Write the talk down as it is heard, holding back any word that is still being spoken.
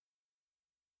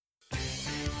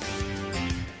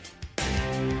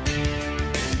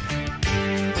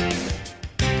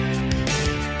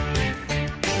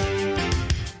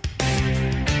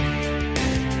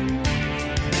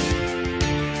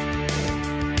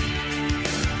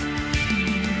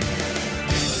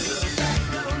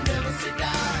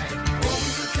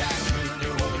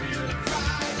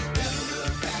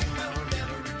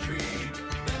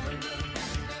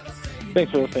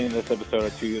Thanks for listening to this episode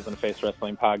of Two Heels and a Face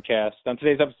Wrestling Podcast. On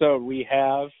today's episode, we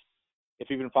have, if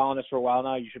you've been following us for a while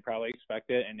now, you should probably expect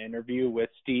it, an interview with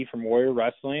Steve from Warrior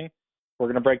Wrestling. We're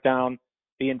going to break down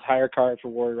the entire card for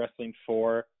Warrior Wrestling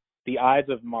 4, the Ides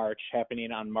of March,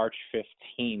 happening on March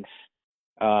 15th,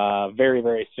 very,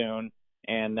 very soon.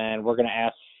 And then we're going to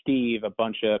ask Steve a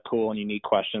bunch of cool and unique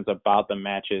questions about the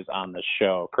matches on the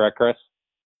show. Correct, Chris?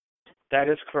 That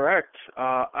is correct.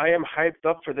 I am hyped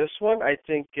up for this one. I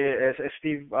think, as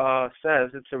Steve says,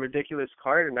 it's a ridiculous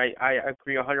card, and I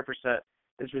agree 100%.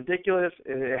 It's ridiculous.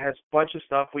 It has a bunch of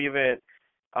stuff. We even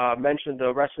mentioned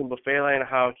the Wrestling Buffet line,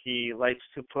 how he likes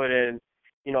to put in,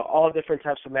 all different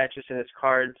types of matches in his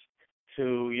cards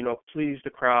to, please the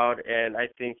crowd, and I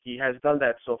think he has done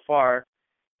that so far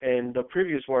in the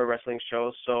previous Warrior Wrestling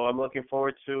shows. So I'm looking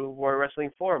forward to Warrior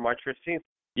Wrestling 4, March 15th.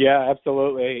 Yeah,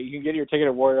 absolutely. You can get your ticket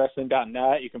at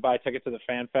warriorwrestling.net. You can buy a ticket to the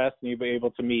Fan Fest, and you'll be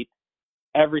able to meet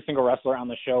every single wrestler on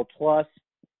the show, plus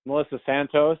Melissa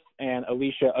Santos and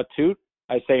Alicia Atut.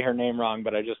 I say her name wrong,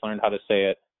 but I just learned how to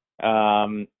say it.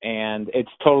 And it's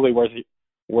totally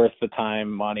worth the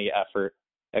time, money, effort,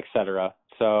 etc.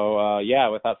 So,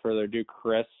 without further ado,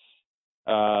 Chris,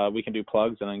 we can do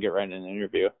plugs and then get right into an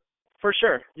interview. For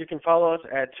sure. You can follow us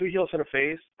at Two Heels and a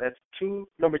Face. That's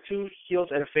number 2 Heels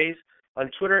and a Face on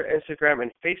Twitter, Instagram,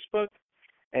 and Facebook.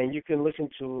 And you can listen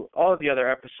to all of the other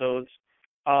episodes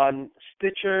on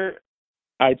Stitcher,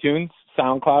 iTunes,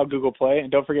 SoundCloud, Google Play,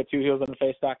 and don't forget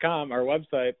twoheelsontheface.com, our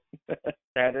website.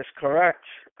 That is correct.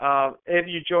 If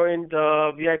you join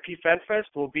the VIP Fan Fest,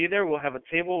 we'll be there. We'll have a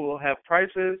table. We'll have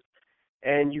prizes.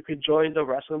 And you can join the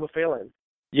Wrestling Buffet line.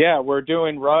 Yeah, we're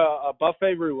doing a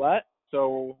buffet roulette.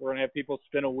 So we're going to have people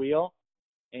spin a wheel.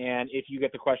 And if you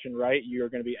get the question right, you're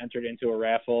going to be entered into a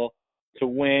raffle to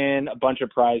win a bunch of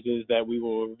prizes that we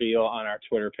will reveal on our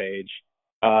Twitter page.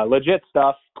 Legit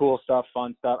stuff, cool stuff,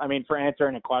 fun stuff. I mean, for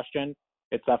answering a question,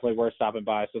 it's definitely worth stopping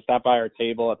by. So stop by our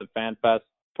table at the Fan Fest,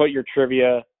 put your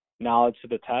trivia knowledge to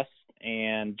the test,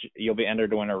 and you'll be entered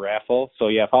to win a raffle. So,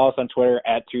 follow us on Twitter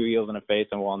at Two Heels and a Face,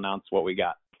 and we'll announce what we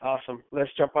got. Awesome.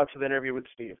 Let's jump onto the interview with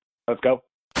Steve. Let's go.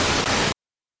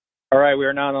 All right, we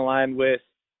are now on the line with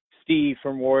Steve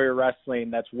from Warrior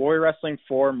Wrestling. That's Warrior Wrestling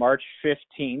 4, March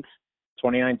 15th.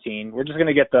 2019. We're just going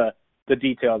to get the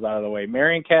details out of the way.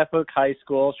 Marian Catholic High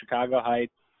School, Chicago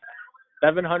Heights,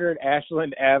 700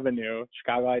 Ashland Avenue,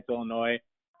 Chicago Heights, Illinois.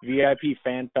 VIP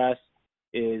Fan Fest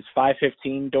is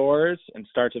 5:15 doors and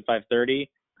starts at 5:30.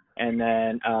 And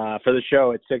then for the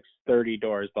show, it's 6:30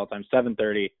 doors, bell time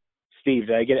 7:30. Steve,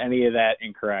 did I get any of that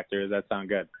incorrect, or does that sound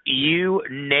good? You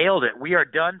nailed it. We are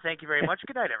done. Thank you very much.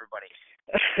 Good night, everybody.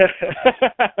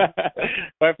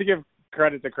 I have to give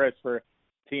credit to Chris for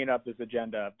teeing up this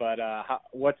agenda, but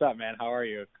what's up, man? How are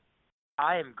you?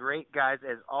 I am great, guys.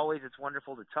 As always, it's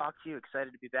wonderful to talk to you.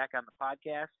 Excited to be back on the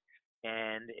podcast,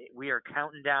 and we are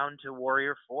counting down to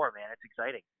Warrior 4, man. It's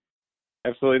exciting.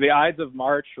 Absolutely. The Ides of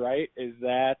March, right? Is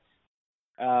that,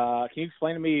 can you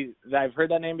explain to me, I've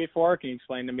heard that name before. Can you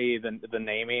explain to me the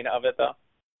naming of it, though?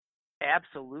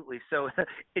 Absolutely. So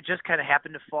it just kind of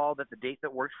happened to fall that the date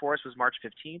that worked for us was March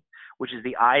 15th, which is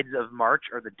the Ides of March,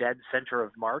 or the dead center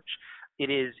of March. It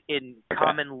is, in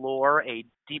common lore, a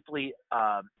deeply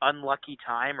unlucky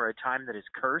time, or a time that is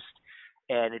cursed,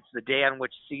 and it's the day on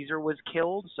which Caesar was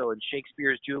killed. So in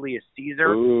Shakespeare's Julius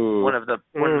Caesar, one of the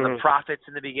prophets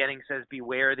in the beginning says,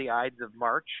 "Beware the Ides of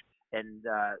March," and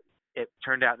it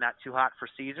turned out not too hot for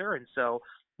Caesar, and so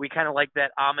we kind of like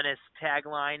that ominous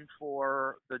tagline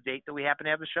for the date that we happen to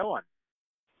have the show on.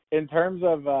 In terms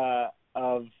of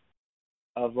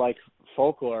like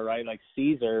folklore, right? Like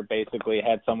Caesar basically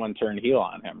had someone turn heel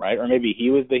on him, right? Or maybe he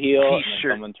was the heel and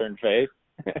then someone turned face.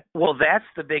 Well, that's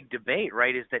the big debate,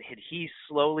 right? Is that had he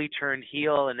slowly turned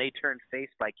heel and they turned face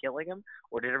by killing him,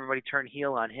 or did everybody turn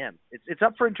heel on him? It's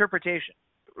up for interpretation.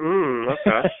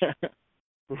 Okay.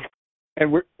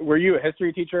 And were you a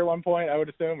history teacher at one point, I would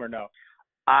assume, or no?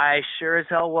 I sure as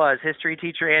hell was. History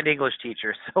teacher and English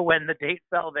teacher. So when the date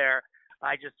fell there,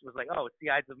 I just was like, oh, it's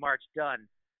the Ides of March, done.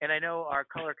 And I know our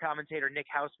color commentator, Nick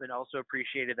Hausman, also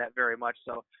appreciated that very much.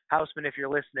 So, Hausman, if you're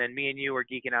listening, me and you are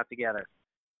geeking out together.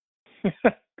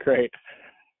 Great.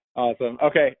 Awesome.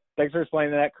 Okay. Thanks for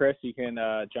explaining that, Chris. You can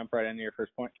jump right into your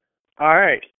first point. All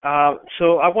right.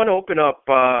 So I want to open up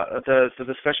the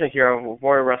discussion here of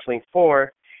Warrior Wrestling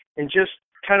 4 and just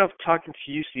kind of talking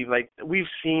to you, Steve. Like, we've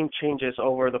seen changes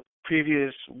over the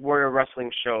previous Warrior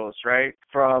Wrestling shows, right?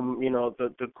 From,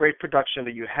 the great production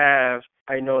that you have.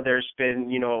 I know there's been,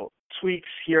 tweaks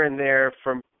here and there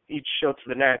from each show to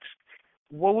the next.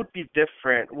 What would be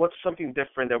different? What's something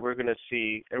different that we're going to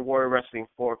see in Warrior Wrestling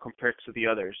 4 compared to the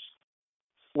others?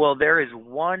 Well, there is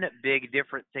one big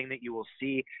different thing that you will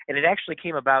see, and it actually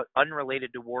came about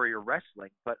unrelated to Warrior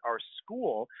Wrestling, but our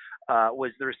school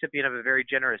was the recipient of a very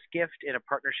generous gift in a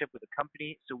partnership with a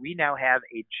company. So we now have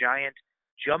a giant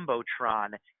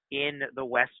jumbotron in the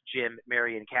West Gym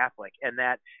Marian Catholic, and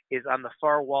that is on the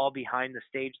far wall behind the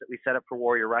stage that we set up for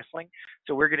Warrior Wrestling.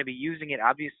 So we're going to be using it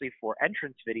obviously for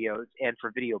entrance videos and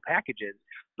for video packages,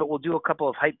 but we'll do a couple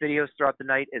of hype videos throughout the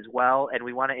night as well, and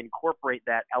we want to incorporate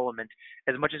that element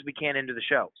as much as we can into the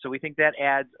show. So we think that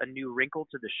adds a new wrinkle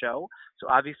to the show. So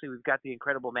obviously we've got the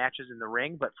incredible matches in the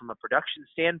ring, but from a production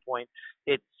standpoint,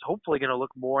 it's hopefully going to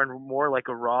look more and more like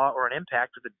a Raw or an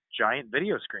Impact with a giant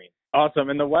video screen. Awesome.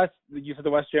 And the West, you said the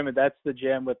West Gym, and that's the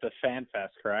gym with the Fan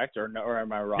Fest, correct? Or no, or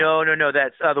am I wrong? No.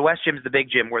 That's the West Gym is the big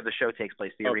gym where the show takes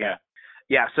place, the arena.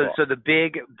 Yeah. So Cool. so the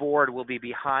big board will be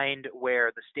behind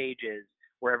where the stage is,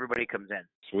 where everybody comes in.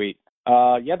 Sweet.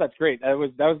 Yeah, that's great. That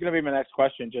was going to be my next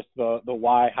question, just the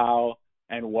why, how,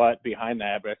 and what behind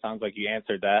that. But it sounds like you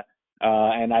answered that.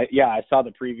 And I saw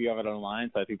the preview of it online,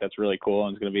 so I think that's really cool,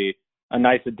 and it's going to be a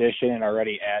nice addition and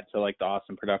already add to like the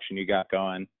awesome production you got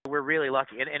going. We're really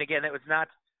lucky, and again, it was not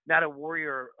a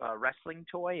Warrior Wrestling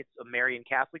toy; it's a Marian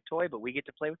Catholic toy, but we get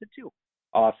to play with it too.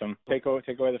 Awesome. Take away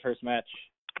the first match.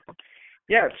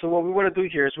 Yeah, so what we want to do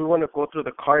here is we want to go through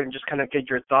the card and just kind of get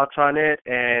your thoughts on it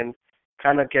and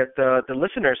kind of get the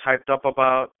listeners hyped up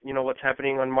about, what's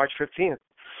happening on March 15th.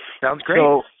 Sounds great.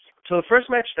 So the first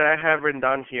match that I have written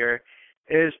down here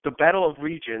is the Battle of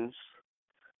Regions,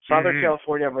 Southern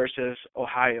California versus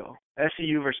Ohio,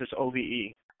 SCU versus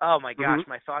OVE. Oh my gosh,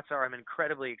 my thoughts are I'm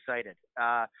incredibly excited.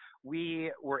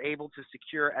 We were able to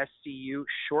secure SCU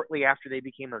shortly after they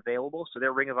became available, so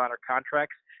their Ring of Honor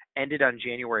contracts ended on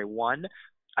January 1.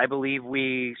 I believe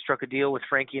we struck a deal with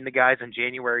Frankie and the guys on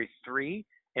January 3,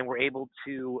 and were able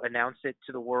to announce it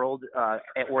to the world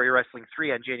at Warrior Wrestling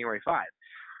 3 on January 5.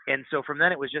 And so from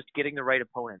then it was just getting the right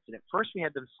opponents. And at first we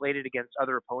had them slated against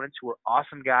other opponents who were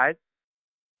awesome guys,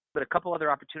 but a couple other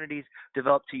opportunities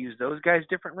developed to use those guys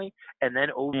differently, and then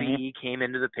OVE came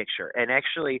into the picture. And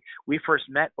actually, we first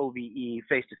met OVE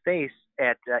face-to-face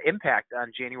at Impact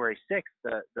on January 6th,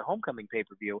 the homecoming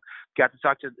pay-per-view. Got to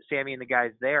talk to Sammy and the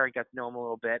guys there and got to know them a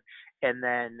little bit. And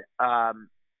then a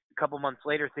couple months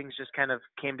later, things just kind of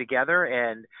came together,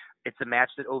 and it's a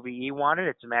match that OVE wanted,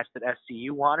 it's a match that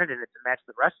SCU wanted, and it's a match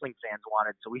that wrestling fans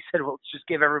wanted. So we said, well, let's just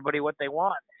give everybody what they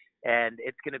want. And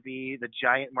it's going to be the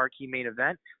giant marquee main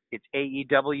event. It's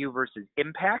AEW versus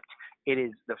Impact. It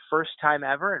is the first time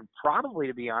ever, and probably,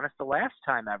 to be honest, the last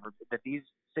time ever, that these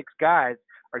 6 guys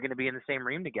are going to be in the same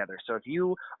room together. So if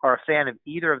you are a fan of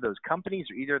either of those companies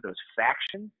or either of those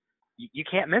factions, you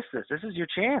can't miss this. This is your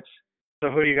chance. So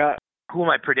who you got? Who am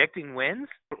I predicting wins?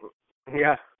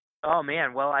 Yeah. Oh,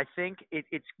 man. Well, I think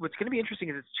it's what's going to be interesting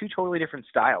is it's 2 totally different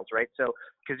styles, right? So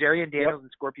Kazarian Daniels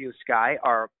and Scorpio Sky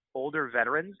are older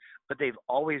veterans, but they've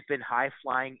always been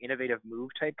high-flying, innovative move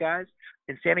type guys.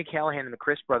 And Sami Callihan and the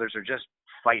Chris brothers are just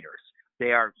fighters.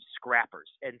 They are scrappers.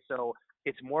 And so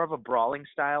it's more of a brawling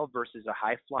style versus a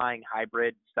high-flying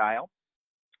hybrid style.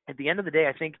 At the end of the day,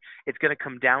 I think it's going to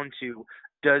come down to,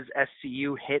 does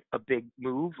SCU hit a big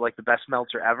move like the best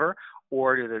Meltzer ever,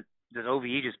 or does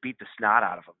OVE just beat the snot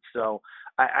out of them? So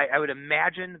I would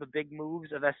imagine the big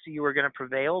moves of SCU are going to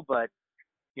prevail, but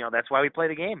that's why we play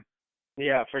the game.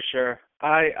 Yeah, for sure.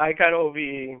 I got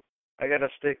OVE. I got to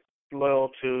stick loyal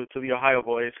to the Ohio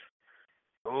boys.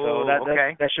 Oh, so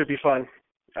okay. That should be fun.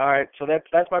 All right, so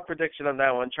that's my prediction on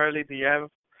that one. Charlie, do you have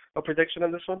a prediction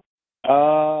on this one?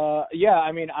 Yeah.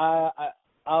 I mean,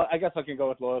 I guess I can go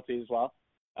with loyalty as well.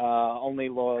 Only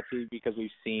loyalty because we've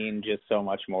seen just so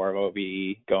much more of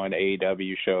OVE going to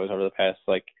AEW shows over the past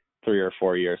 3 or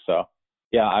 4 years. So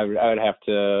yeah, I'd have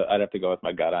to go with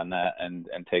my gut on that and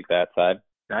take that side.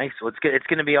 Nice. Well, it's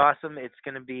going to be awesome. It's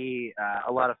going to be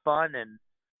a lot of fun, and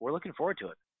we're looking forward to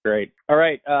it. Great. All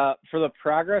right. For the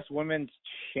Progress Women's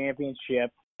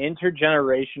Championship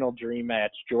intergenerational dream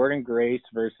match, Jordynne Grace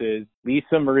versus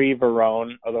Lisa Marie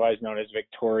Varon, otherwise known as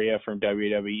Victoria from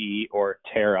WWE, or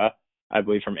Tara, I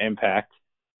believe, from Impact.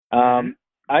 I'm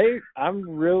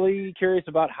really curious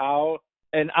about how,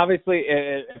 and obviously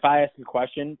if I ask a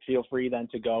question, feel free then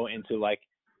to go into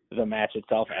the match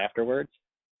itself afterwards.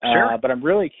 Sure. But I'm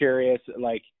really curious,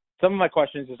 some of my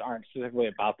questions just aren't specifically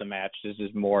about the match. This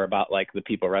is more about the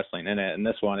people wrestling in it. And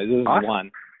this is awesome.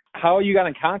 One. How you got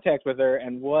in contact with her,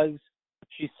 and was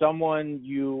she someone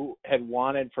you had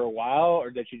wanted for a while,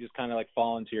 or did she just kind of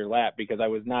fall into your lap? Because I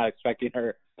was not expecting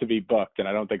her to be booked, and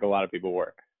I don't think a lot of people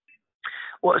were.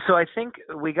 Well, so I think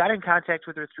we got in contact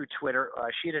with her through Twitter.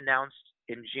 She had announced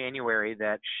in January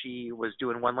that she was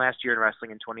doing one last year in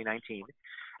wrestling in 2019.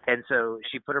 And so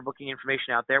she put her booking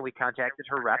information out there. We contacted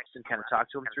her reps and kind of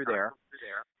talked to them through there.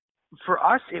 For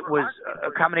us, it was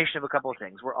a combination of a couple of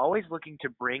things. We're always looking to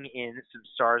bring in some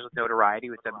stars with notoriety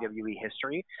with WWE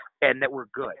history, and that were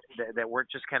good, that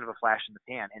weren't just kind of a flash in the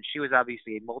pan. And she was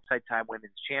obviously a multi-time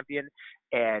women's champion,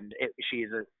 and she's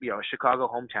a Chicago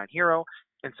hometown hero,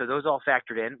 and so those all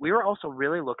factored in. We were also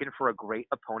really looking for a great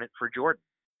opponent for Jordynne.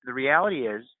 The reality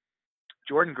is,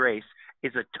 Jordynne Grace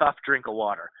is a tough drink of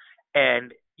water,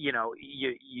 and you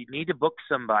need to book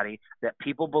somebody that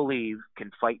people believe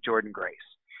can fight Jordynne Grace.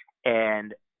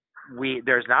 And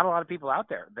there's not a lot of people out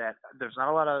there there's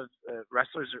not a lot of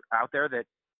wrestlers out there that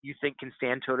you think can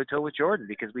stand toe to toe with Jordynne,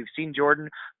 because we've seen Jordynne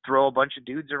throw a bunch of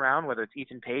dudes around, whether it's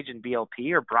Ethan Page and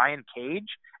BLP or Brian Cage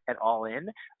at All In.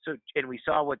 So, and we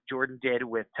saw what Jordynne did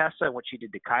with Tessa and what she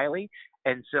did to Kylie.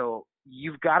 And so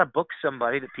you've got to book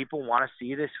somebody that people want to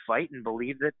see this fight and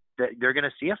believe that they're going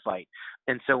to see a fight.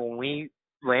 And so when we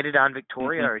landed on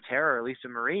Victoria or Tara or Lisa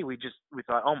Marie, we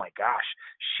thought, oh my gosh,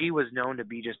 she was known to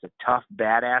be just a tough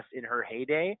badass in her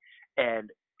heyday,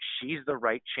 and she's the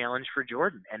right challenge for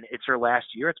Jordynne. And it's her last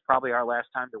year. It's probably our last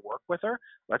time to work with her.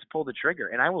 Let's pull the trigger.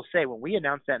 And I will say, when we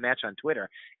announced that match on Twitter,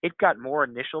 it got more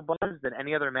initial buzz than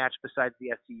any other match besides the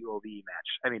SCU OVE match.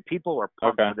 I mean, people were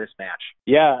pumped for this match.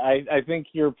 Yeah, I think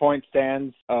your point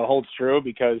holds true,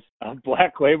 because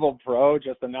Black Label Pro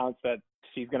just announced that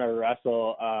she's going to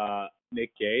wrestle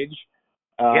Nick Gage.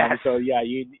 Yes. So yeah,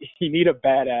 you need a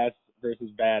badass versus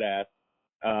badass,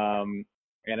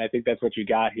 and I think that's what you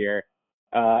got here.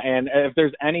 And if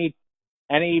there's any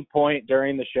point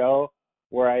during the show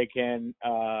where I can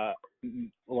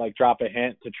drop a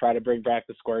hint to try to bring back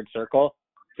the squared circle,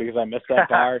 because I miss that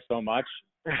bar so much,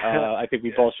 I think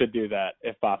we both should do that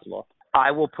if possible.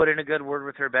 I will put in a good word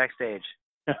with her backstage.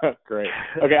 Great.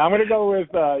 Okay, I'm gonna go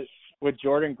with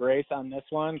Jordynne Grace on this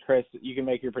one. Chris, you can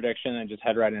make your prediction and just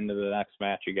head right into the next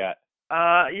match you got.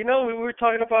 We were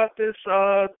talking about this,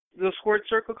 the squared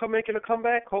circle making a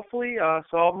comeback, hopefully.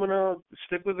 So I'm going to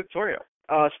stick with Victoria.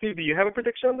 Steve, do you have a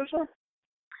prediction on this one?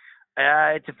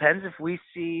 It depends if we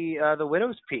see the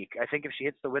Widow's Peak. I think if she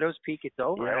hits the Widow's Peak, it's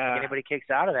over. Yeah. I don't think anybody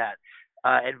kicks out of that.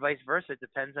 And vice versa. It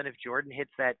depends on if Jordynne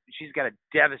hits that. She's got a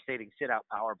devastating sit-out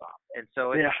powerbomb. And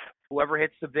so whoever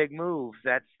hits the big move,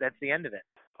 that's the end of it.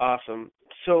 Awesome.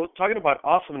 So talking about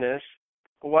awesomeness,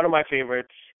 one of my favorites,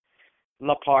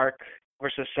 La Park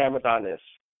versus Sam Adonis.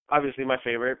 Obviously my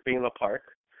favorite being La Park.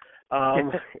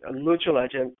 Lucha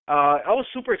legend. I was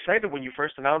super excited when you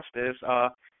first announced this.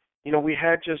 We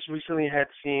had just recently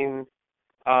seen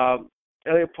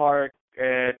Elliot Park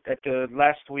at the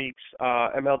last week's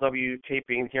MLW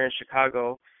taping here in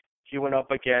Chicago. He went up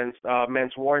against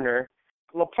Mance Warner.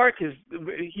 La Park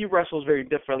he wrestles very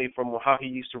differently from how he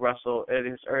used to wrestle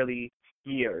in his early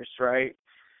years, right?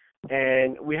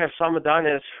 And we have Sam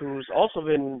Adonis, who's also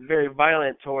been very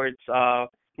violent towards,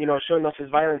 showing us his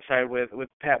violent side with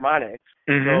Pat Monix.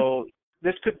 Mm-hmm. So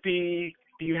this could be,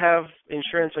 do you have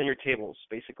insurance on your tables,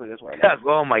 basically, is what I'm asking.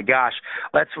 Oh my gosh.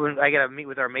 That's when I got to meet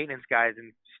with our maintenance guys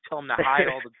and tell them to hide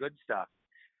all the good stuff.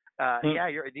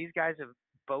 These guys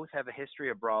both have a history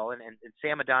of brawl, and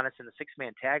Sam Adonis in the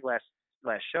six-man tag last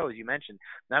show, as you mentioned,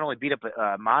 not only beat up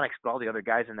Monix, but all the other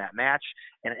guys in that match.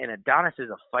 And Adonis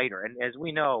is a fighter. And as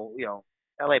we know,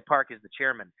 L.A. Park is the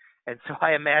chairman. And so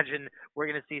I imagine we're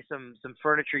going to see some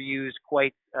furniture used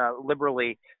quite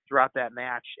liberally throughout that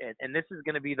match. And this is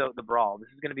going to be the brawl. This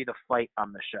is going to be the fight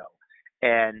on the show.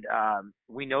 And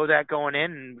we know that going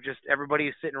in. And just everybody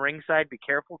who's sitting ringside, be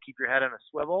careful. Keep your head on a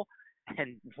swivel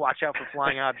and watch out for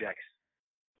flying objects.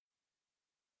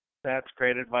 That's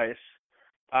great advice.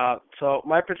 So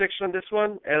my prediction on this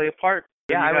one, Elliot Park.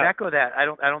 Yeah, I would echo that. I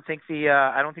don't think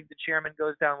the chairman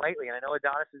goes down lightly. And I know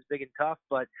Adonis is big and tough,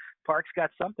 but Park's got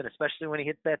something, especially when he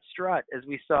hits that strut, as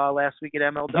we saw last week at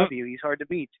MLW. He's hard to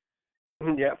beat.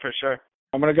 Yeah, for sure.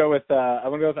 I'm gonna go with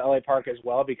LA Park as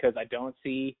well, because I don't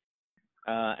see,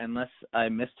 unless I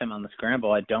missed him on the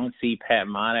scramble, I don't see Pat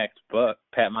Monix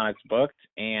booked,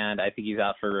 and I think he's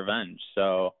out for revenge.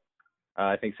 So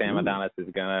I think Sam Adonis is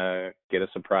gonna get a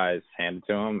surprise handed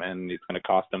to him, and it's gonna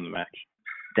cost him the match.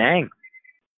 Dang.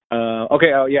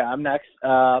 Okay. Oh yeah, I'm next.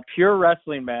 Pure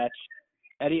wrestling match: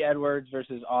 Eddie Edwards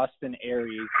versus Austin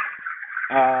Aries.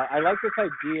 I like this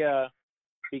idea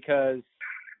because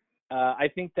I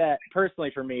think that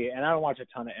personally for me, and I don't watch a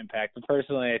ton of Impact, but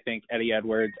personally I think Eddie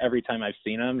Edwards, every time I've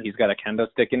seen him, he's got a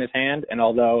kendo stick in his hand. And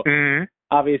although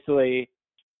obviously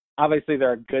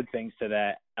there are good things to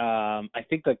that, I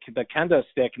think the kendo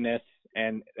stickness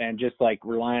and just like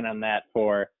relying on that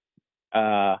for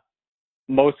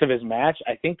most of his match,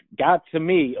 I think got to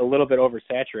me a little bit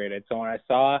oversaturated. So when I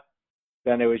saw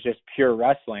then it was just pure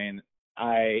wrestling,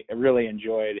 I really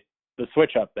enjoyed the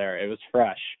switch up there. It was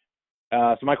fresh.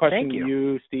 So my question to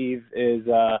you, Steve, is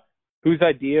whose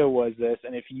idea was this?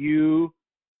 And if you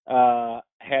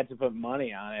had to put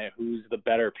money on it, who's the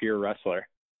better pure wrestler?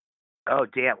 Oh,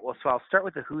 damn. Well, so I'll start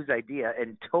with the whose idea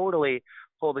and totally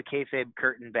pull the kayfabe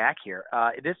curtain back here.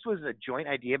 This was a joint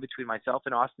idea between myself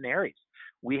and Austin Aries.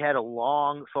 We had a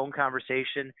long phone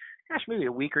conversation, maybe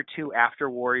a week or two after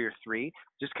Warrior 3,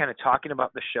 just kind of talking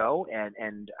about the show.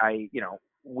 And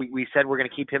we said we're going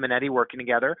to keep him and Eddie working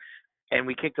together. And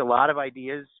we kicked a lot of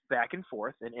ideas back and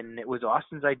forth. And it was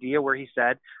Austin's idea where he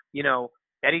said,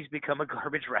 Eddie's become a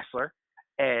garbage wrestler,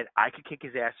 and I could kick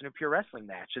his ass in a pure wrestling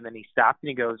match. And then he stopped and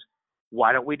he goes,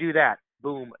 why don't we do that?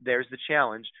 Boom, there's the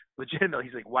challenge. Legitimately,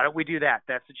 he's like, why don't we do that?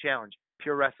 That's the challenge.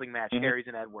 Pure wrestling match, Aries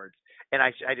and Edwards. And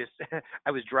I just,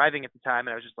 I was driving at the time, and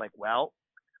I was just like, well,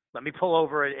 let me pull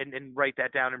over and write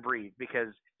that down and breathe,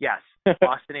 because, yes,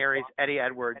 Austin Aries, Eddie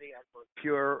Edwards,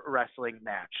 pure wrestling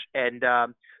match. And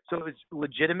so it was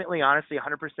legitimately, honestly,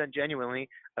 100% genuinely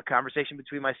a conversation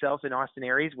between myself and Austin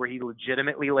Aries where he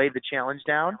legitimately laid the challenge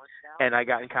down, and I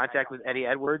got in contact with Eddie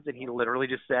Edwards, and he literally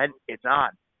just said, it's on.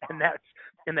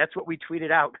 And that's what we tweeted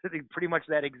out, pretty much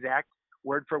that exact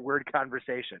word-for-word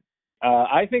conversation.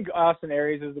 I think Austin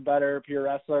Aries is the better pure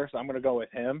wrestler, so I'm going to go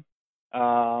with him.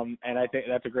 And I think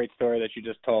that's a great story that you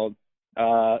just told.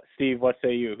 Steve, what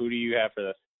say you? Who do you have for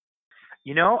this?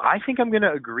 I think I'm going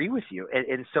to agree with you.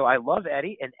 And so I love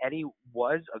Eddie, and Eddie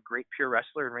was a great pure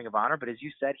wrestler in Ring of Honor, but as you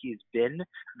said, he's been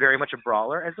very much a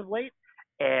brawler as of late.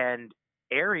 And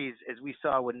Aries, as we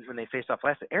saw when they faced off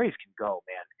last, Aries can go,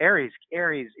 man.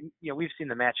 Aries, we've seen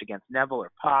the match against Neville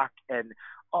or Pac and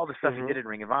all the stuff he did in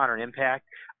Ring of Honor and Impact.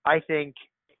 I think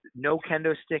no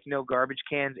kendo stick, no garbage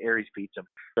cans, Aries beats him.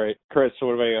 Great. Chris,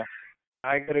 what about you?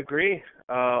 I could agree.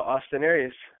 Austin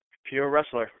Aries, pure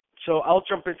wrestler. So I'll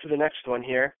jump into the next one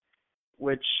here,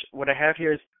 which what I have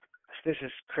here is, this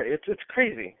is it's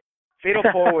crazy. Fatal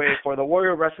 4-Way for the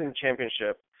Warrior Wrestling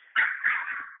Championship.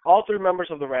 All three members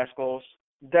of the Rascals,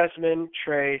 Desmond,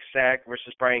 Trey, Zach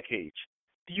versus Brian Cage.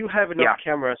 Do you have enough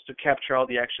cameras to capture all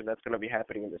the action that's going to be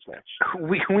happening in this match?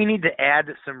 We need to add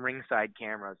some ringside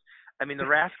cameras. I mean, the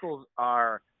Rascals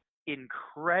are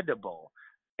incredible.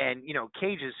 And,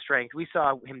 Cage's strength, we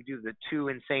saw him do the 2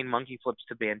 insane monkey flips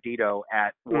to Bandito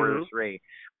at Warrior 3.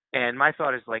 And my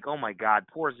thought is like, oh, my God,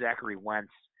 poor Zachary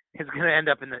Wentz is going to end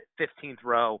up in the 15th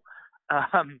row.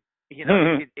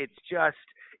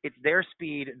 It's their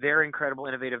speed, their incredible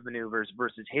innovative maneuvers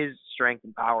versus his strength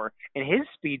and power and his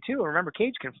speed too. Remember,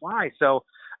 Cage can fly. So,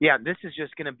 this is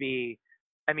just going to be,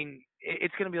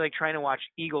 it's going to be like trying to watch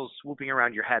eagles swooping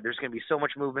around your head. There's going to be so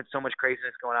much movement, so much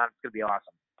craziness going on. It's going to be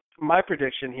awesome. My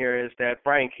prediction here is that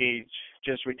Brian Cage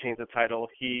just retains the title.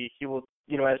 He will,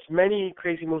 as many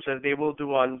crazy moves as they will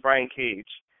do on Brian Cage,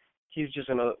 he's just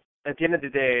going to, at the end of the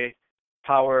day,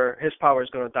 his power is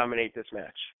going to dominate this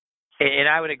match. And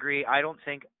I would agree. I don't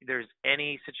think there's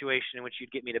any situation in which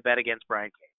you'd get me to bet against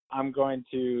Brian Cage. I'm going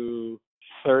to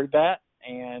third that.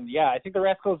 And, I think the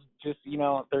Rascals just,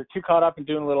 they're too caught up in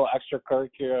doing a little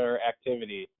extracurricular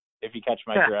activity, if you catch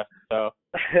my drift. So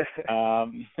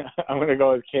I'm going to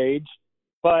go with Cage.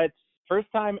 But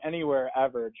first time anywhere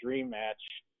ever, dream match,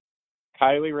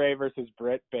 Kylie Rae versus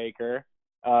Britt Baker.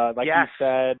 Like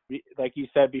you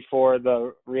said before,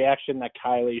 the reaction that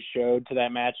Kylie showed to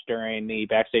that match during the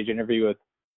backstage interview with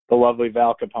the lovely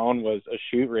Val Capone was a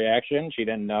shoot reaction. She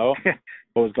didn't know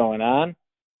what was going on.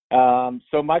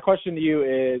 So my question to you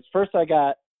is, first I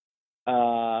got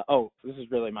this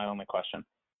is really my only question.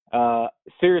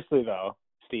 Seriously though,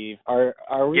 Steve, are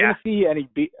we going to see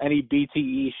any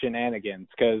BTE shenanigans?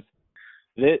 Because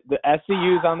the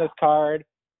SCU's on this card,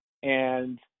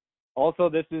 and also,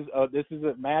 this is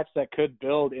a match that could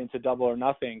build into Double or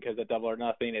Nothing, because at Double or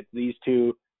Nothing, it's these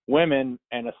two women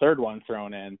and a third one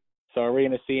thrown in. So are we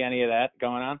going to see any of that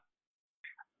going on?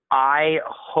 I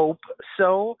hope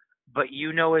so, but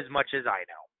you know as much as I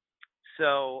know.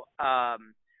 So as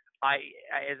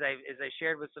I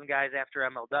shared with some guys after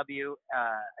MLW,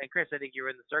 and Chris, I think you were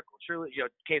in the circle. Truly,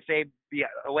 kayfabe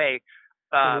away.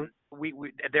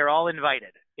 They're all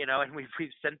invited, and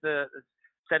we've sent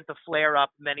the flare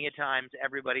up many a time to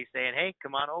everybody saying, hey,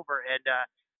 come on over. And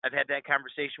I've had that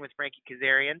conversation with Frankie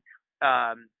Kazarian.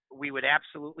 We would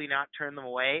absolutely not turn them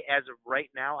away. As of right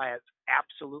now, I have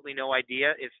absolutely no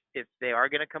idea if they are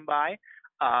going to come by.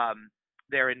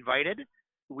 They're invited.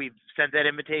 We've sent that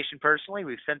invitation personally.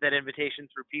 We've sent that invitation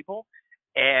through people.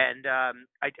 And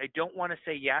I don't want to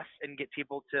say yes and get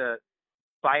people to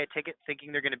buy a ticket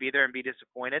thinking they're going to be there and be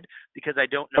disappointed, because I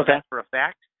don't know that for a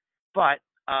fact. But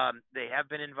they have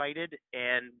been invited,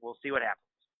 and we'll see what happens.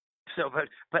 So,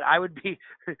 but I would be,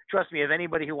 trust me, if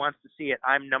anybody who wants to see it,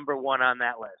 I'm number one on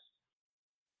that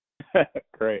list.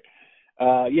 Great.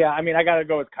 Yeah, I mean, I got to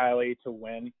go with Kylie to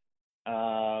win.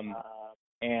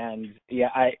 And yeah,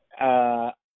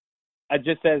 I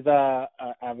just as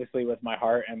obviously with my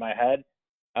heart and my head,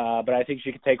 but I think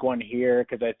she could take one here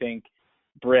because I think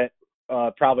Britt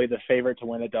probably the favorite to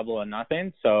win a double or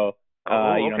nothing. So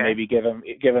maybe give them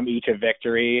each a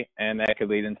victory, and that could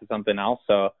lead into something else.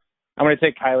 So I'm going to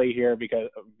take Kylie here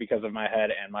because of my head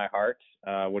and my heart.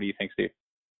 What do you think, Steve?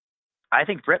 I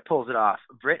think Britt pulls it off.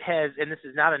 Britt has, and this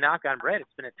is not a knock on Britt,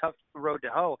 it's been a tough road to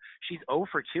hoe. She's 0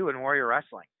 for 2 in Warrior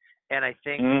Wrestling. And I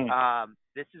think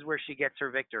this is where she gets her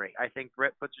victory. I think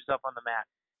Britt puts herself on the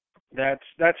mat.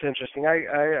 That's interesting.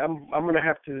 I'm gonna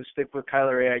have to stick with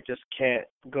Kylie Rae. I just can't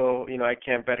go. I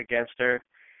can't bet against her.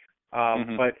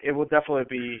 But it will definitely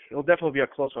be a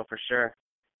close one for sure.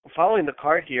 Following the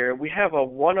card here, we have a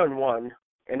one-on-one,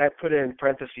 and I put it in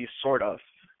parentheses sort of,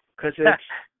 because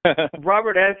it's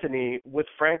Robert Anthony with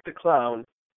Frank the Clown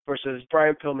versus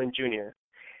Brian Pillman Jr.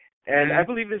 And I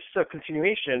believe this is a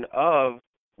continuation of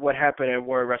what happened at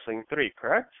Warrior Wrestling 3,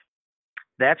 correct?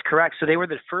 That's correct. So they were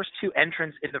the first two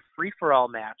entrants in the free-for-all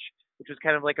match, which was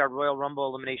kind of like our Royal Rumble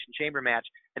Elimination Chamber match,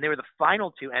 and they were the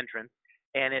final two entrants,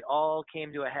 and it all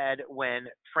came to a head when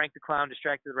Frank the Clown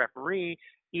distracted the referee,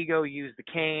 Ego used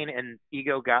the cane, and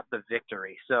Ego got the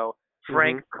victory. So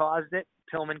Frank caused it,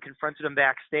 Pillman confronted him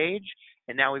backstage,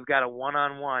 and now we've got a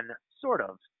one-on-one, sort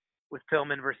of, with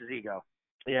Pillman versus Ego.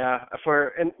 Yeah,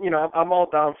 I'm all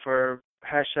down for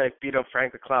hashtag beat up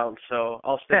Frank the Clown, so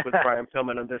I'll stick with Brian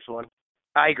Pillman on this one.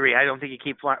 I agree. I don't think you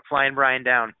keep flying Brian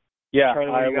down. Yeah,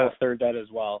 I will third that as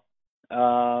well.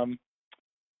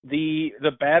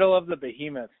 The Battle of the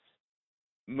Behemoths,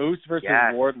 Moose versus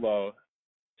Wardlow.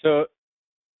 So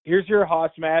here's your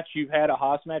Hoss match. You've had a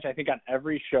Hoss match, I think, on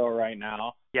every show right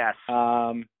now. Yes.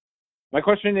 My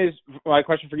question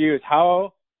for you is,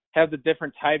 how have the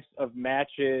different types of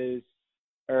matches,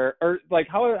 or like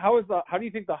how do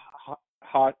you think the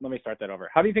Hoss? Let me start that over.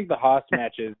 How do you think the Hoss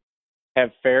matches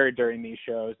have fared during these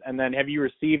shows? And then have you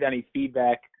received any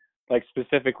feedback, like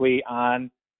specifically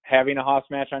on having a Hoss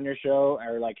match on your show,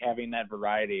 or like having that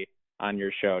variety on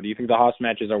your show? Do you think the Hoss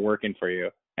matches are working for you?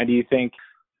 And do you think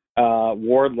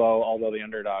Wardlow, although the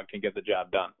underdog, can get the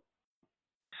job done?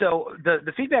 So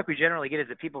the feedback we generally get is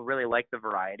that people really like the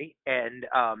variety, and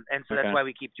so that's why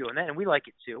we keep doing that, and we like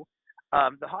it too.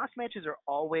 The Hoss matches are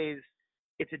always,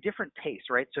 it's a different pace,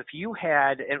 right? So if you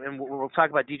had, and we'll talk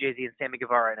about DJZ and Sammy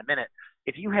Guevara in a minute,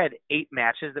 if you had 8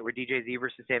 matches that were DJZ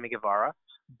versus Sammy Guevara,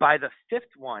 by the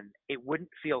 5th one, it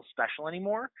wouldn't feel special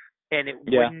anymore, and it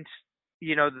wouldn't,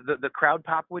 the crowd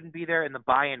pop wouldn't be there, and the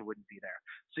buy-in wouldn't be there.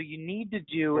 So you need to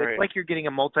do, it's like you're getting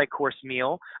a multi-course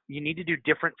meal. You need to do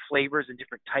different flavors and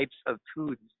different types of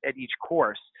foods at each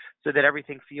course so that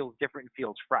everything feels different and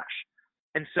feels fresh.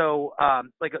 And so,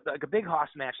 like a big Hoss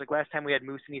match, like last time we had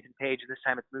Moose and Ethan Page, and this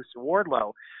time it's Moose and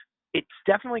Wardlow, it's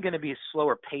definitely going to be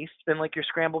slower paced than like your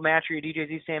scramble match or your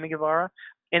DJZ Sammy Guevara,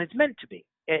 and it's meant to be.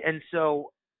 And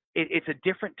so it's a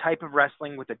different type of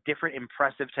wrestling with a different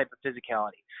impressive type of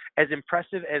physicality. As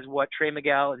impressive as what Trey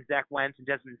Miguel and Zach Wentz and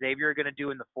Desmond Xavier are going to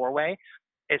do in the 4-way,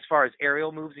 as far as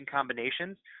aerial moves and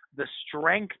combinations, the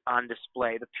strength on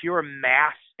display, the pure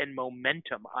mass and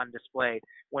momentum on display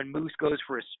when Moose goes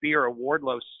for a spear or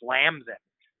Wardlow slams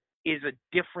it, is a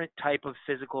different type of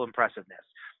physical impressiveness.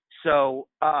 So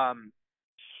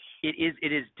it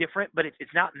is different, but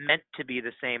it's not meant to be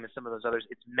the same as some of those others.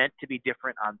 It's meant to be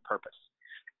different on purpose.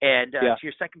 And to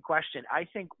your second question, I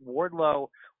think Wardlow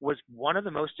was one of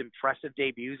the most impressive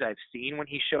debuts I've seen when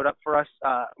he showed up for us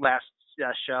last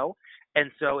show.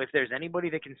 And so if there's anybody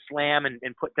that can slam and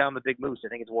put down the big moose, I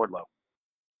think it's Wardlow.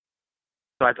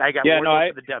 So I got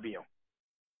Wardlow for the W.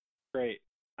 Great.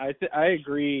 I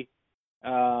agree.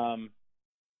 I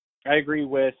agree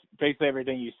with basically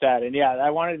everything you said. And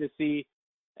I wanted to see,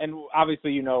 and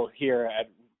obviously, here at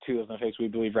Two Heels in the Face, we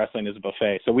believe wrestling is a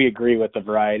buffet. So we agree with the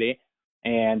variety.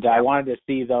 And I wanted to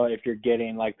see, though, if you're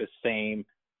getting like the same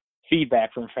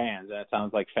feedback from fans. And it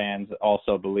sounds like fans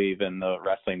also believe in the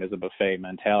wrestling as a buffet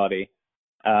mentality.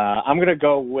 I'm gonna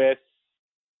go with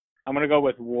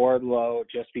Wardlow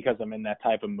just because I'm in that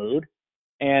type of mood.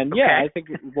 And I think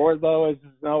Wardlow is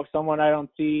someone I don't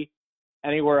see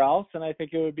anywhere else, and I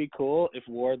think it would be cool if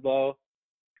Wardlow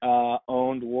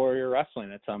owned Warrior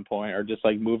Wrestling at some point, or just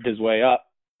like moved his way up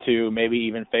to maybe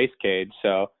even face Cage.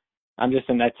 So I'm just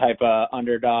in that type of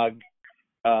underdog,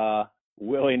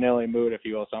 willy-nilly mood, if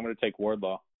you will. So I'm going to take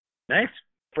Wardlow. Nice.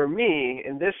 For me,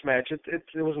 in this match, it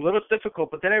was a little difficult,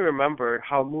 but then I remembered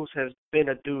how Moose has been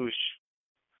a douche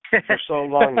for so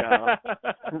long now.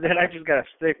 Then I just gotta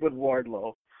stick with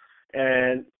Wardlow.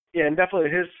 And yeah, and definitely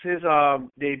his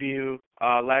debut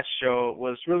last show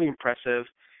was really impressive.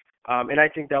 And I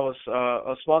think that was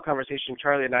a small conversation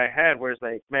Charlie and I had, where it's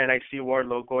like, man, I see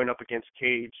Wardlow going up against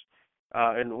Cage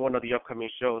in one of the upcoming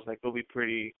shows. Like, it'll be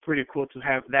pretty cool to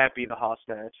have that be the Hoss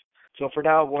match. So for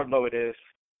now, Wardlow it is.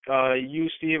 You,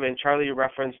 Steve, and Charlie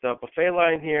referenced the buffet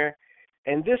line here,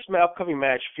 and this upcoming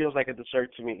match feels like a dessert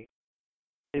to me.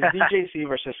 It's DJZ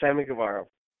versus Sammy Guevara.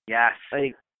 Yes.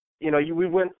 Like, we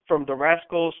went from the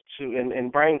Rascals to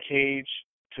and Brian Cage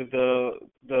to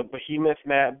the Behemoth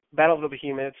Battle of the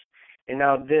Behemoths, and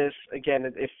now this again.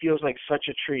 It feels like such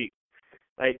a treat.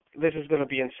 Like, this is going to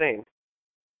be insane.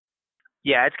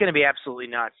 Yeah, it's going to be absolutely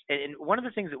nuts. And one of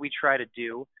the things that we try to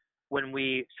do when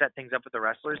we set things up with the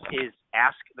wrestlers is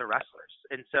ask the wrestlers.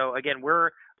 And so, again, we're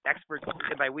experts,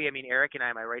 and by we, I mean Eric and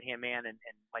I, my right-hand man, and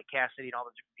Mike Cassidy and all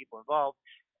the different people involved.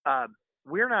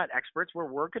 We're not experts. We're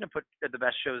going to put the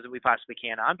best shows that we possibly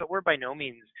can on, but we're by no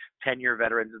means 10-year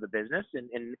veterans of the business,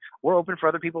 and we're open for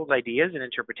other people's ideas and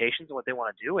interpretations of what they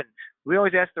want to do. And we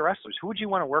always ask the wrestlers, who would you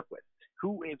want to work with?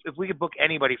 Who, if we could book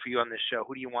anybody for you on this show,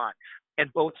 who do you want?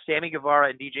 And both Sammy Guevara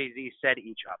and DJZ said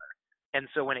each other. And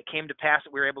so when it came to pass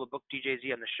that we were able to book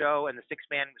DJZ on the show and the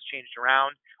six-man was changed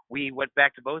around, we went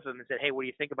back to both of them and said, hey, what do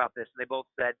you think about this? And they both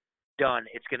said, done.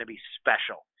 It's going to be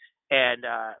special. And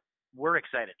we're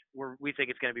excited. We think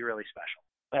it's going to be really special.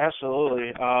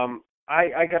 Absolutely.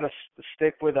 I got to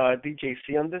stick with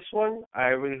DJC on this one.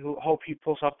 I really hope he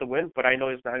pulls off the win, but I know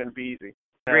it's not going to be easy.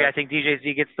 Agree. I think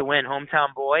DJZ gets the win.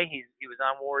 Hometown boy. He was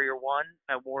on Warrior 1,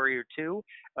 Warrior 2.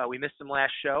 We missed him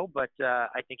last show, but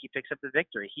I think he picks up the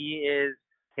victory. He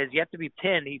has yet to be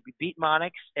pinned. He beat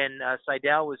Monix, and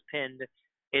Seidel was pinned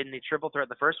in the triple threat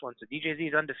the first one. So DJZ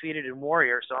is undefeated in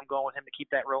Warrior, so I'm going with him to keep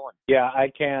that rolling. Yeah,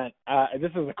 I can't.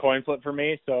 This is a coin flip for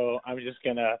me, so I'm just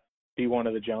going to be one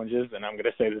of the Joneses, and I'm going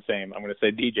to say the same. I'm going to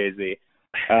say DJZ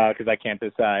because I can't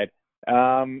decide.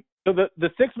 So the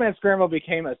six-man scramble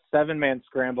became a seven-man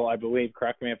scramble, I believe.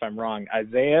 Correct me if I'm wrong.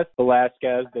 Isaiah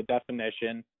Velasquez, the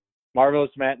definition,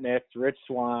 Marvelous Matt Nix, Rich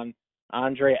Swann,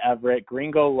 Andre Everett,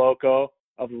 Gringo Loco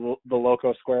of the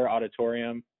Loco Square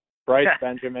Auditorium, Bryce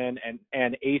Benjamin,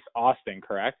 and Ace Austin,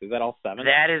 correct? Is that all seven?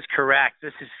 That is correct.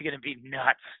 This is going to be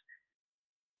nuts.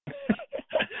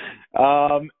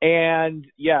 And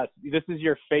yes, this is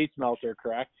your face melter,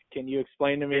 correct? Can you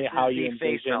explain to me how you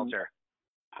envision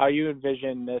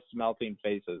this melting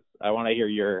faces? I want to hear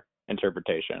your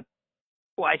interpretation.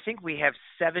 Well, I think we have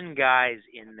 7 guys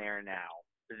in there now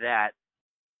that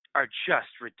are just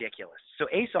ridiculous. So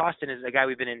Ace Austin is a guy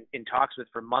we've been in talks with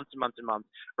for months and months and months.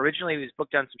 Originally, he was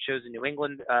booked on some shows in New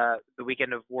England the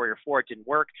weekend of Warrior 4. It didn't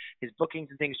work. His bookings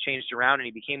and things changed around, and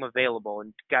he became available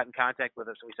and got in contact with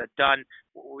us. So we said, done.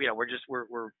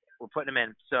 We're putting him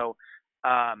in. So,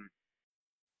 I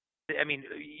mean,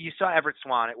 you saw Everett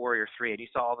Swann at Warrior 3, and you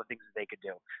saw all the things that they could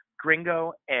do.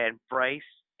 Gringo and Bryce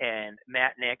and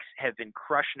Matt Nix have been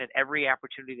crushing it every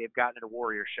opportunity they've gotten at a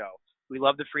Warrior show. We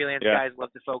love the freelance guys,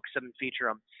 love to focus them and feature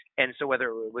them. And so whether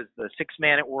it was the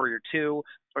six-man at Warrior 2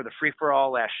 or the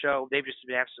free-for-all last show, they've just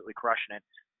been absolutely crushing it.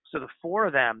 So the 4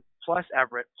 of them, plus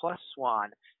Everett, plus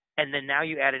Swann, and then now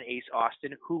you add an Ace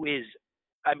Austin, who is,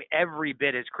 I mean, every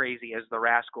bit as crazy as the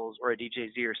Rascals or a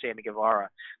DJZ or Sammy Guevara.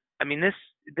 I mean, this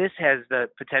has the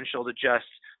potential to just,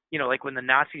 like when the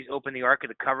Nazis open the Ark of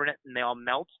the Covenant and they all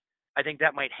melt, I think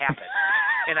that might happen.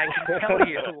 And I can tell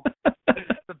you,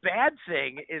 the bad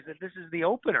thing is that this is the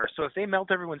opener. So if they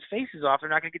melt everyone's faces off, they're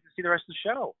not going to get to see the rest of the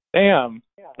show. Damn.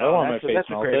 I don't want my face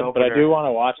melted, but I do want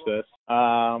to watch this.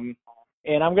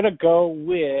 And I'm going to go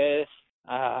with,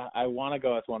 I want to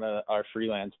go with one of our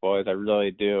freelance boys. I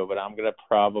really do, but I'm going to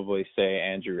probably say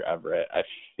Andrew Everett. I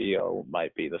feel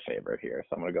might be the favorite here,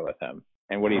 so I'm going to go with him.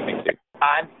 And what do you think, Steve?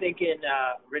 I'm thinking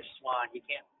Rich Swann.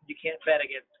 You can't bet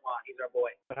against Swann. He's our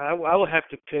boy. I will have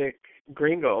to pick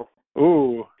Gringo.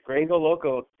 Ooh. Gringo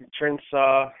Loco turns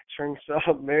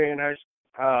Marion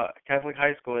Catholic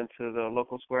High School into the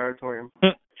local square auditorium.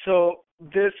 So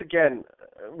this, again,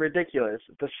 ridiculous.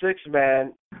 The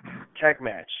 6-man tag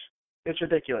match. It's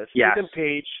ridiculous. Yes. Ethan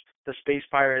Page, the Space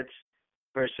Pirates,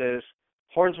 versus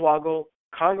Hornswoggle,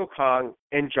 Congo Kong,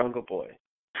 and Jungle Boy.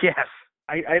 Yes.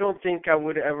 I don't think I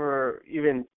would ever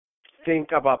even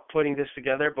think about putting this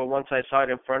together, but once I saw it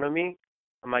in front of me,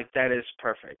 I'm like, that is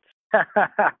perfect.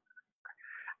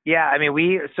 Yeah, I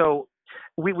mean, so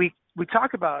we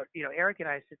talk about, Eric and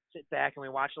I sit back and we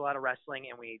watch a lot of wrestling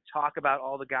and we talk about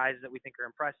all the guys that we think are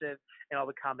impressive and all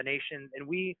the combinations, and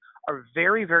we are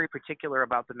very, very particular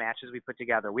about the matches we put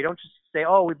together. We don't just say,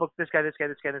 oh, we booked this guy,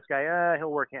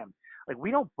 he'll work him. Like,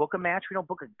 we don't book a match, we don't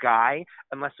book a guy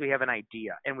unless we have an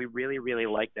idea, and we really, really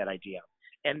like that idea.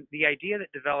 And the idea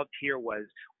that developed here was,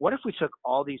 what if we took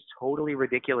all these totally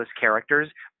ridiculous characters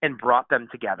and brought them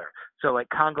together? So like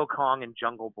Congo Kong and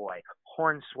Jungle Boy,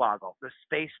 Hornswoggle, the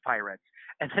Space Pirates.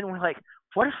 And then we're like,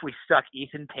 what if we stuck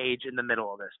Ethan Page in the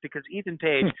middle of this? Because Ethan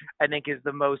Page, I think, is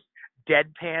the most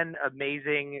deadpan,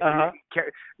 amazing.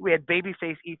 We had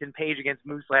babyface Ethan Page against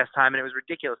Moose last time, and it was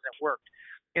ridiculous, and it worked.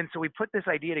 And so we put this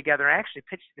idea together. I actually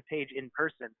pitched it to Page in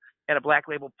person at a Black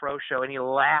Label Pro show, and he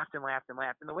laughed and laughed and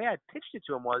laughed. And the way I pitched it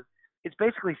to him was, it's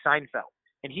basically Seinfeld,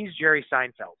 and he's Jerry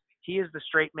Seinfeld. He is the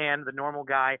straight man, the normal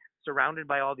guy, surrounded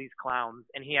by all these clowns,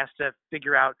 and he has to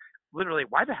figure out, literally,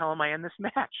 why the hell am I in this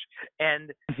match?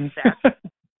 And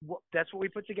that's what we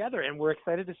put together, and we're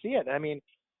excited to see it. I mean,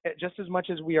 just as much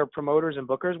as we are promoters and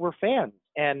bookers, we're fans.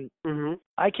 And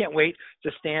I can't wait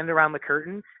to stand around the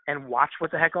curtain and watch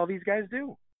what the heck all these guys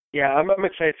do. Yeah, I'm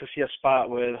excited to see a spot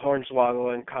with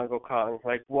Hornswoggle and Congo Kong.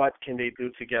 Like, what can they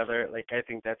do together? Like, I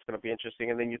think that's going to be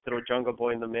interesting. And then you throw Jungle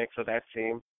Boy in the mix of that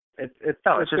team. It's just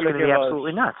going to be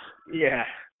absolutely nuts. Yeah,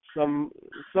 some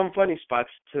funny spots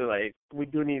too. Like, we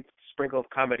do need a sprinkle of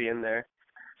comedy in there.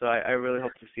 So I really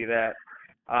hope to see that.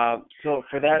 So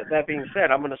for that being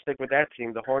said, I'm going to stick with that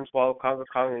team, the Hornswoggle, Congo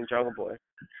Kong, and Jungle Boy.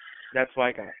 That's what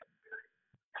I got.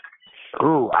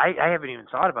 Ooh, I haven't even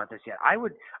thought about this yet. I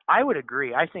would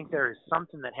agree. I think there is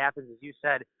something that happens, as you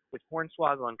said, with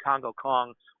Hornswoggle and Congo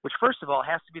Kong, which first of all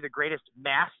has to be the greatest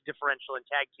mass differential in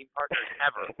tag team partners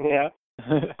ever. Yeah.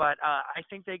 But I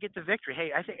think they get the victory.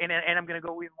 Hey, I think, and I'm going to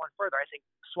go even one further. I think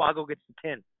Swoggle gets the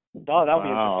pin. Oh, that would be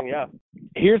interesting. Yeah.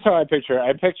 Here's how I picture it.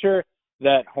 I picture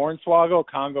that Hornswoggle,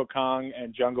 Congo Kong,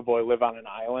 and Jungle Boy live on an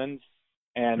island,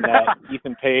 and that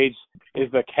Ethan Page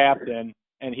is the captain,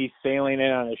 and he's sailing in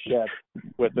on a ship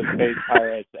with the Space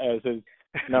Pirates as his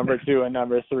number 2 and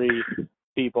number 3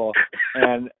 people.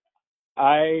 And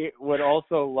I would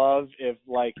also love if,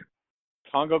 like,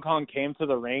 Congo Kong came to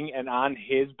the ring and on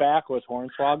his back was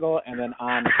Hornswoggle, and then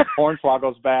on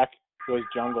Hornswoggle's back was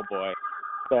Jungle Boy.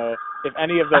 So if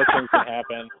any of those things can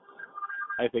happen,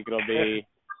 I think it'll be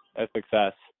a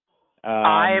success.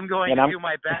 I am going to do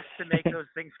my best to make those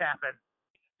things happen.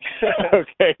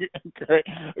 Okay, great.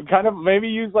 Kind of maybe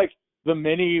use like one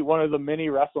of the mini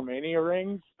WrestleMania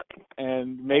rings,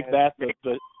 and make that the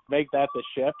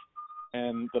ship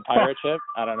and the pirate ship.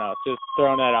 I don't know. Just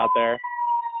throwing that out there.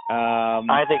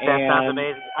 I think that sounds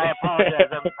amazing. I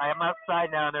apologize. I'm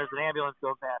outside now, and there's an ambulance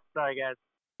going past. Sorry, guys.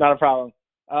 Not a problem.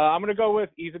 I'm going to go with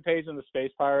Ethan Page and the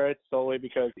Space Pirates solely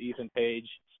because Ethan Page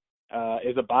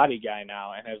is a body guy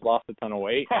now and has lost a ton of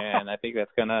weight, and I think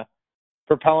that's going to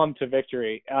propel him to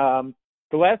victory.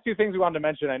 The last 2 things we wanted to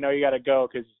mention, I know you got to go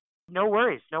because... No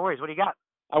worries. What do you got?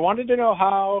 I wanted to know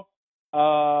how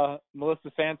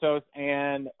Melissa Santos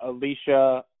and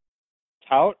Alicia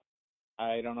Tout,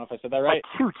 I don't know if I said that right.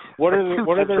 What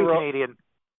are their roles? Canadian.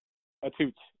 A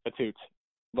toot.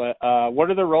 But what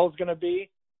are their roles going to be?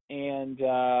 And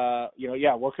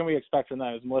what can we expect from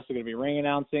them? Is Melissa going to be ring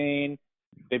announcing?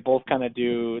 They both can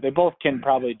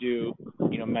probably do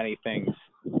many things.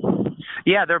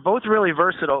 Yeah, they're both really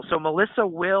versatile. So Melissa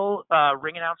will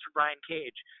ring announce for Brian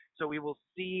Cage. So we will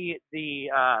see the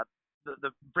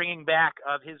bringing back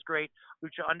of his great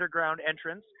Lucha Underground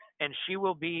entrance, and she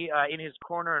will be in his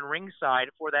corner and ringside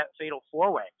for that fatal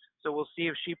 4-way. So we'll see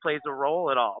if she plays a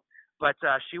role at all. But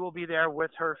she will be there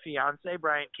with her fiance,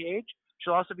 Brian Cage.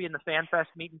 She'll also be in the Fan Fest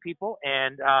meeting people,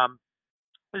 and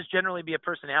just generally be a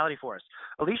personality for us.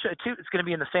 Alicia Atout is going to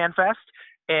be in the Fan Fest,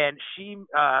 and she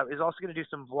is also going to do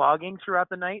some vlogging throughout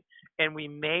the night, and we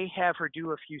may have her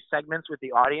do a few segments with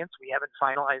the audience. We haven't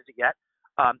finalized it yet.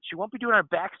 She won't be doing our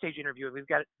backstage interview. We've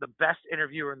got the best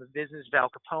interviewer in the business, Val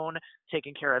Capone,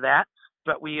 taking care of that.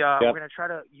 But we're going to try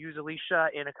to use Alicia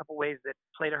in a couple ways that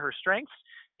play to her strengths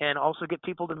and also get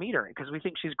people to meet her because we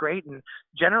think she's great. And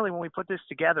generally when we put this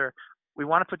together, we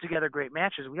want to put together great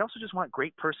matches. We also just want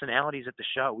great personalities at the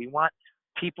show. We want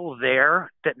people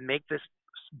there that make this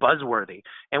buzzworthy.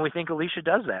 And we think Alicia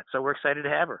does that. So we're excited to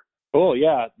have her. Cool.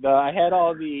 Yeah. I had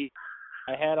all the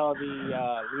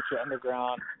Lucha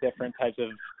Underground different types of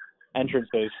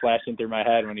entrances flashing through my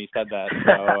head when he said that.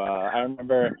 So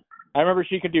I remember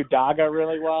she could do Daga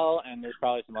really well, and there's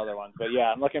probably some other ones. But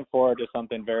yeah, I'm looking forward to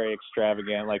something very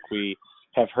extravagant like we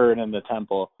have heard in the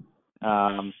Temple.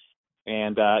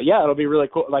 It'll be really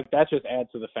cool. Like that just adds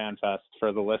to the Fan Fest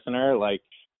for the listener. Like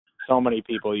so many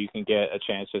people you can get a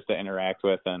chance just to interact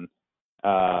with, and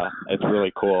it's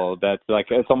really cool. That's like,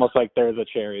 it's almost like there's a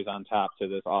cherries on top to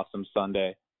this awesome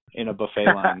Sunday in a buffet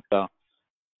line. So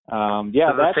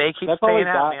yeah, the buffet keeps that's all we staying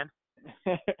out,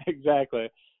 got. man. Exactly.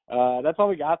 That's all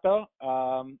we got, though.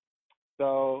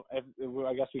 So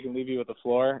I guess we can leave you with the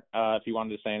floor if you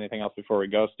wanted to say anything else before we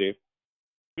go, Steve.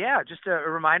 Yeah, just a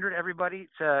reminder to everybody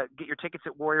to get your tickets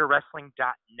at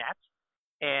warriorwrestling.net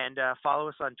and follow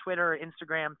us on Twitter,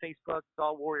 Instagram, Facebook. It's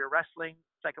all Warrior Wrestling.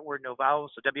 Second word, no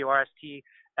vowels, so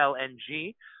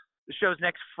WRSTLNG. The show's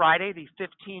next Friday, the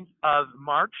 15th of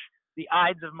March, the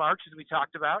Ides of March, as we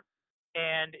talked about.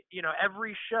 And, you know,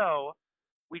 every show,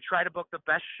 we try to book the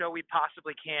best show we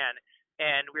possibly can.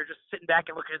 And we were just sitting back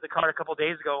and looking at the card a couple of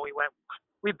days ago, and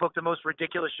we booked the most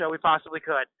ridiculous show we possibly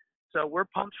could. So we're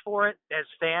pumped for it as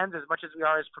fans as much as we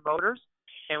are as promoters.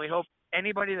 And we hope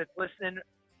anybody that's listening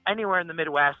anywhere in the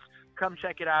Midwest, come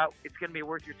check it out. It's going to be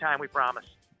worth your time, we promise.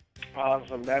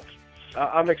 Awesome.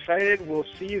 I'm excited. We'll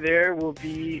see you there. We'll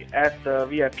be at the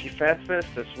VIP Fan Fest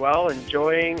as well,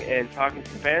 enjoying and talking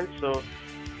to fans. So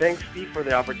thanks, Steve, for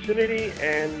the opportunity,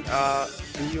 and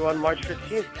see you on March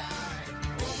 15th.